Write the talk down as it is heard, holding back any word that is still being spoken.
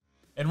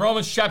In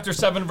Romans chapter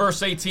 7,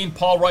 verse 18,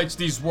 Paul writes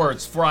these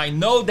words, "For I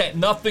know that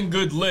nothing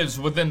good lives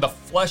within the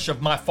flesh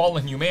of my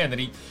fallen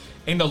humanity,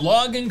 and the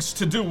longings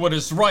to do what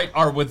is right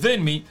are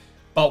within me,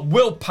 but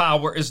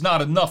willpower is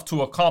not enough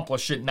to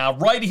accomplish it." Now,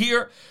 right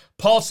here,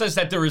 Paul says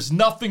that there is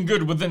nothing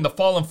good within the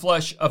fallen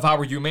flesh of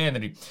our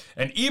humanity.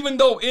 And even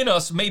though in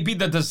us may be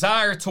the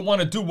desire to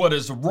want to do what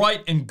is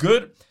right and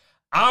good,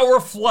 our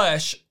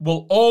flesh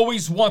will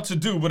always want to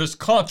do what is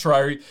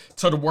contrary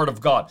to the word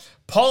of God.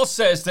 Paul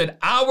says that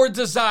our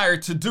desire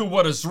to do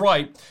what is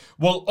right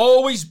will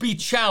always be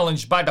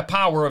challenged by the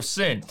power of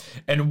sin.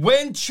 And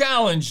when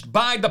challenged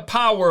by the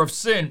power of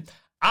sin,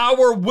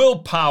 our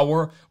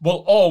willpower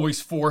will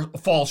always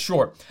fall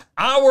short.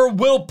 Our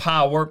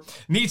willpower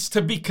needs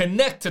to be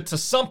connected to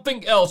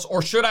something else,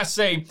 or should I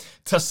say,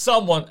 to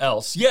someone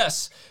else.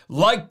 Yes,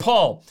 like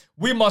Paul,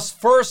 we must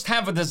first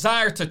have a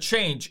desire to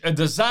change, a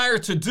desire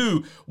to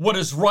do what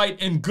is right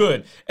and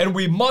good. And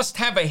we must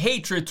have a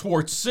hatred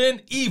towards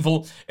sin,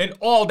 evil, and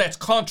all that's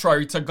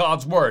contrary to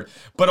God's word.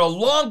 But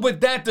along with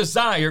that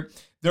desire,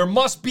 there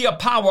must be a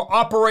power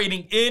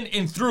operating in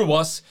and through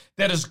us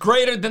that is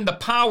greater than the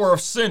power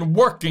of sin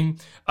working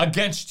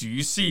against you.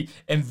 You see,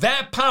 and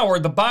that power,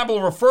 the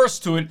Bible refers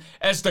to it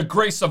as the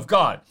grace of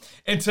God.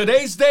 In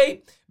today's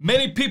day,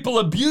 many people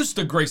abuse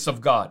the grace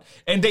of God,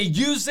 and they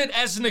use it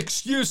as an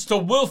excuse to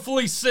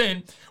willfully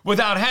sin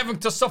without having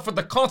to suffer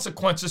the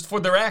consequences for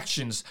their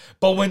actions.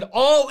 But when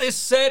all is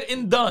said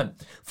and done,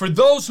 for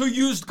those who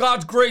used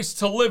God's grace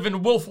to live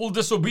in willful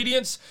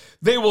disobedience,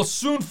 they will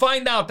soon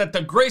find out that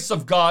the grace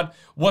of God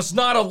was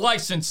not a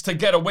license to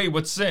get away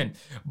with sin,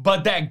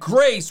 but that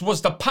grace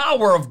was the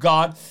power of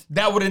God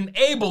that would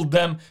enable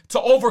them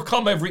to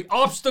overcome every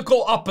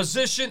obstacle,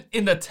 opposition,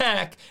 and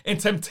attack and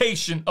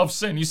temptation of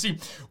sin. You see,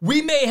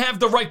 we may have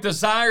the right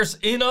desires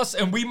in us,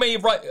 and we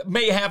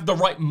may have the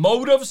right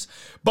motives,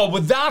 but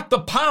without the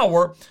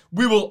power,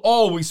 we will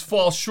always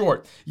fall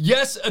short.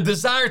 Yes, a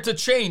desire to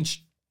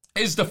change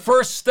is the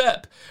first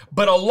step,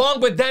 but along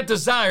with that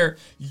desire,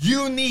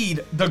 you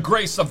need the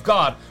grace of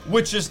God,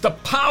 which is the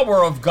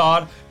power of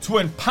God to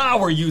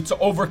empower you to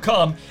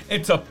overcome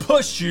and to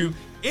push you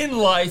in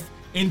life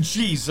in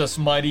Jesus'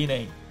 mighty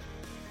name.